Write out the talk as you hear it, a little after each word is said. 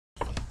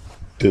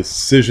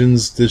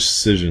Decisions,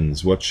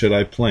 decisions. What should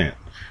I plant?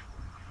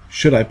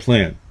 Should I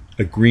plant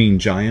a green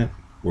giant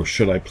or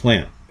should I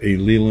plant a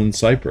Leyland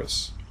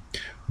cypress?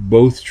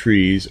 Both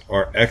trees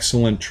are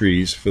excellent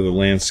trees for the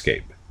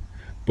landscape.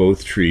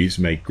 Both trees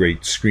make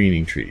great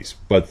screening trees,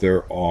 but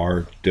there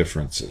are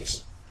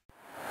differences.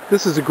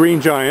 This is a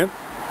green giant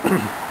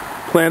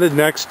planted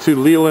next to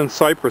Leyland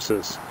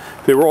cypresses.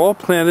 They were all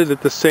planted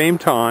at the same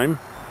time,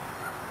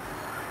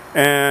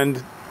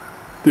 and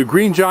the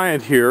green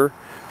giant here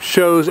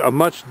shows a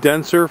much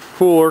denser,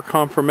 fuller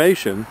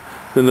conformation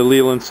than the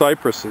Leyland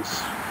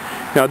cypresses.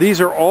 Now these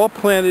are all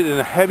planted in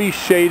a heavy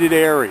shaded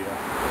area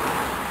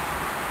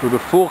with a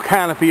full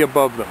canopy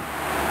above them.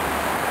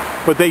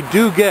 But they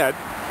do get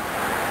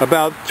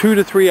about 2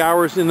 to 3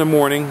 hours in the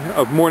morning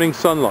of morning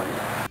sunlight.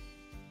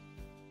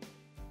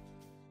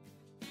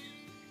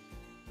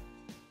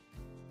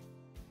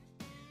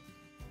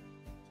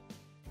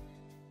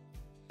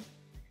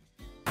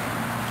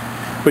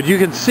 But you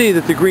can see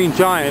that the green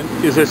giant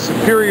is a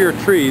superior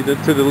tree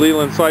to the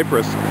Leyland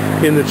cypress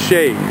in the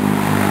shade.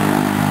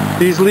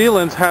 These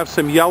Leylands have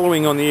some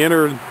yellowing on the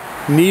inner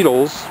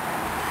needles,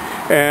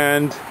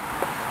 and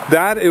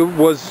that it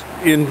was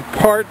in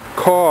part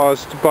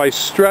caused by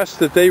stress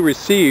that they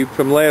received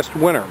from last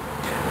winter.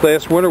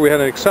 Last winter we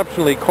had an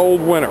exceptionally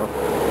cold winter,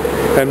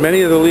 and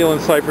many of the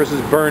Leyland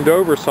cypresses burned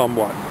over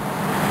somewhat.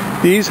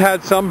 These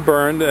had some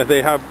burned,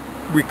 they have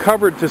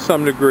recovered to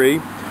some degree,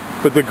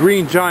 but the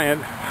green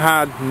giant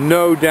had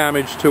no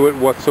damage to it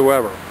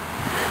whatsoever.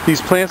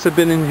 These plants have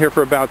been in here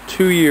for about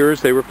 2 years.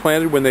 They were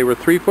planted when they were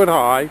 3 foot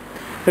high,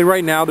 and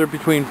right now they're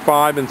between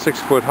 5 and 6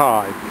 foot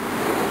high.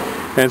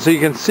 And so you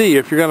can see,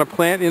 if you're going to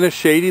plant in a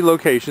shady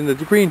location, that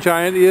the green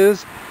giant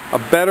is a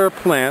better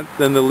plant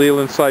than the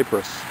Leyland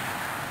cypress.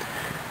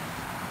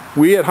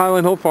 We at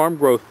Highland Hill Farm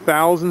grow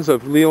thousands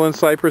of Leyland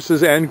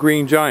cypresses and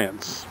green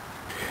giants.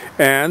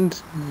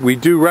 And we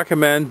do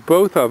recommend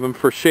both of them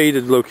for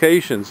shaded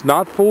locations.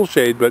 Not full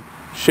shade, but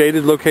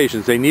shaded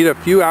locations. They need a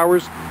few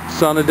hours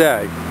sun a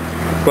day.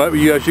 But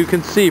as you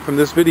can see from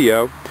this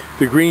video,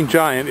 the green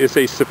giant is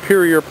a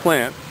superior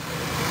plant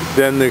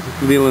than the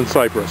Leyland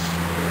cypress.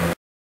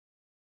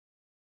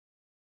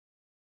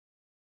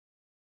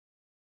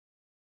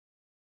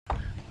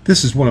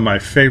 This is one of my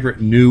favorite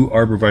new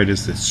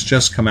arborvitaes that's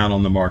just come out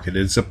on the market.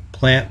 It's a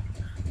plant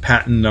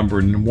patent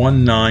number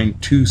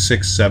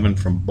 19267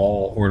 from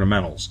Ball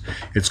Ornamentals.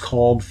 It's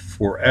called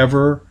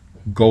Forever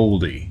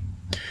Goldie,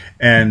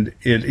 and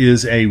it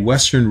is a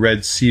western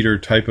red cedar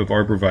type of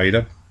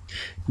arborvitae.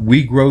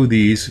 We grow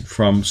these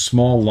from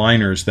small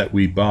liners that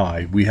we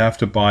buy. We have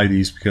to buy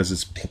these because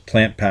it's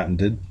plant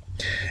patented,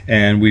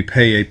 and we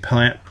pay a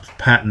plant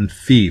patent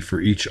fee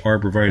for each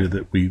arborvitae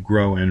that we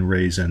grow and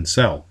raise and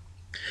sell.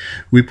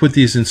 We put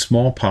these in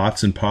small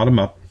pots and pot them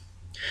up,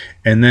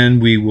 and then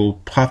we will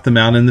pot them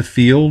out in the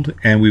field,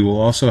 and we will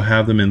also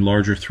have them in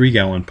larger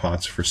 3-gallon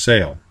pots for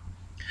sale.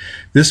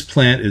 This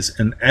plant is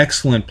an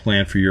excellent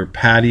plant for your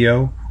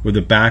patio or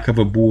the back of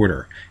a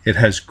border. It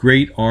has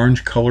great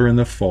orange color in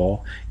the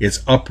fall.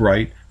 It's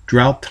upright,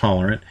 drought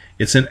tolerant.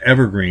 It's an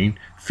evergreen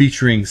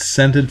featuring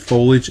scented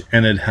foliage,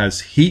 and it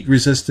has heat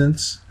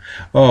resistance.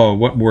 Oh,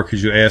 what more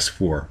could you ask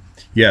for?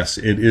 Yes,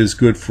 it is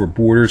good for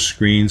borders,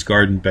 screens,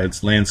 garden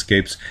beds,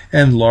 landscapes,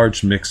 and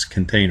large mixed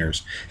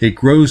containers. It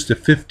grows to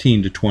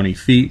 15 to 20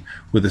 feet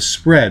with a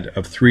spread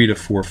of 3 to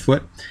 4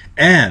 foot,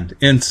 and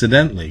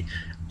incidentally,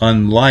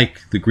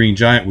 unlike the green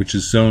giant, which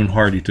is zone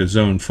hardy to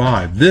zone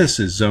 5, this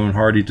is zone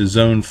hardy to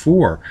zone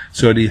 4,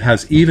 so it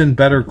has even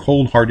better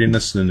cold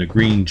hardiness than the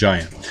green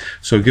giant.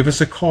 So give us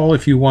a call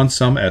if you want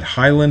some at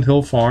Highland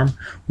Hill Farm.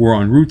 We're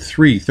on Route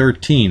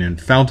 313 in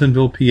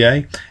Fountainville,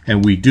 PA,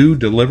 and we do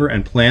deliver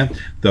and plant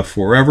the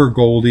Forever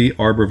Goldie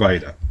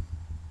arborvitae.